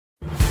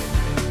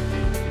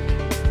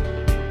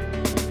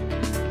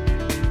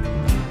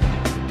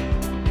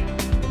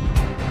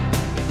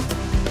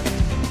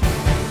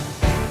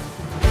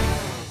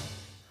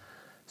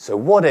So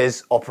what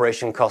is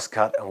Operation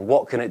CostCut and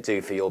what can it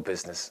do for your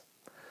business?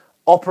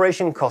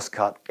 Operation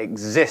CostCut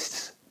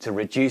exists to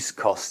reduce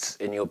costs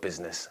in your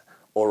business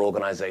or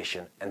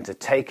organization and to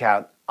take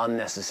out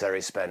unnecessary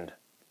spend.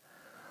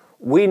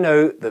 We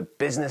know that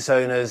business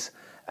owners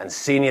and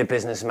senior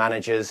business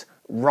managers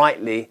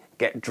rightly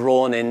get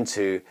drawn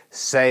into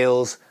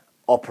sales,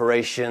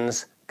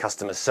 operations,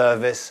 customer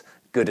service,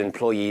 good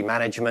employee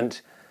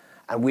management,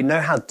 and we know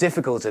how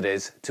difficult it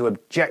is to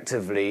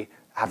objectively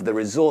have the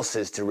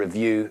resources to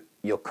review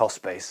your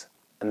cost base,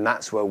 and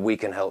that's where we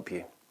can help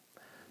you.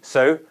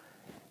 So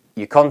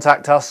you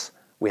contact us,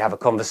 we have a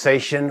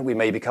conversation, we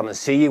maybe come and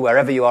see you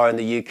wherever you are in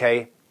the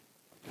UK.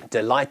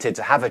 Delighted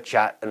to have a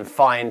chat and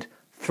find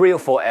 3 or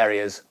 4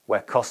 areas where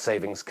cost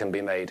savings can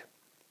be made.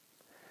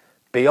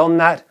 Beyond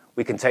that,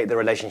 we can take the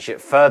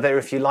relationship further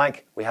if you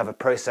like. We have a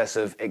process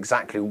of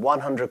exactly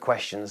 100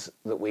 questions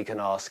that we can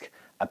ask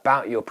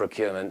about your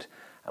procurement,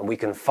 and we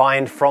can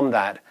find from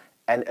that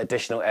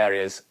additional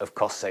areas of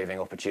cost-saving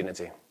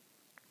opportunity.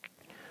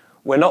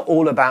 We're not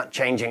all about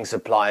changing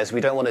suppliers.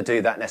 We don't want to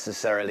do that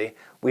necessarily.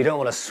 We don't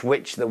want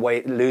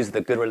to lose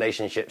the good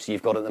relationships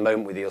you've got at the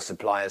moment with your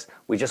suppliers.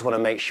 We just want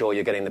to make sure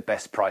you're getting the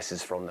best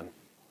prices from them.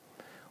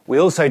 We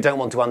also don't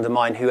want to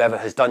undermine whoever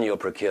has done your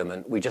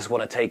procurement. We just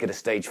want to take it a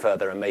stage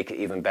further and make it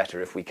even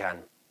better if we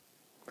can.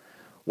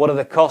 What are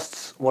the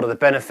costs? What are the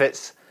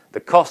benefits? The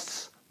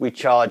costs, we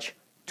charge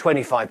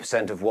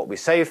 25% of what we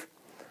save.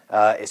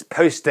 It's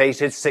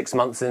post-dated 6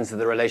 months into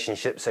the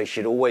relationship, so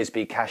should always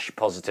be cash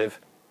positive.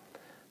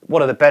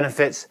 What are the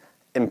benefits?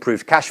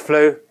 Improved cash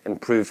flow,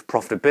 improved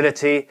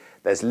profitability.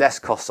 There's less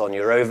costs on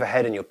your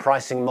overhead and your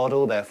pricing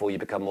model, therefore you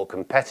become more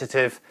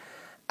competitive,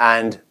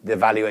 and the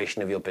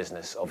valuation of your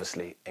business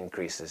obviously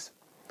increases.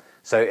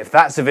 So if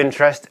that's of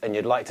interest and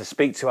you'd like to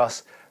speak to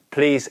us,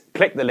 please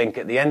click the link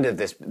at the end of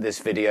this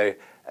video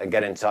and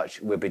get in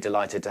touch. We'd be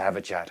delighted to have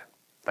a chat.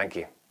 Thank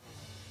you.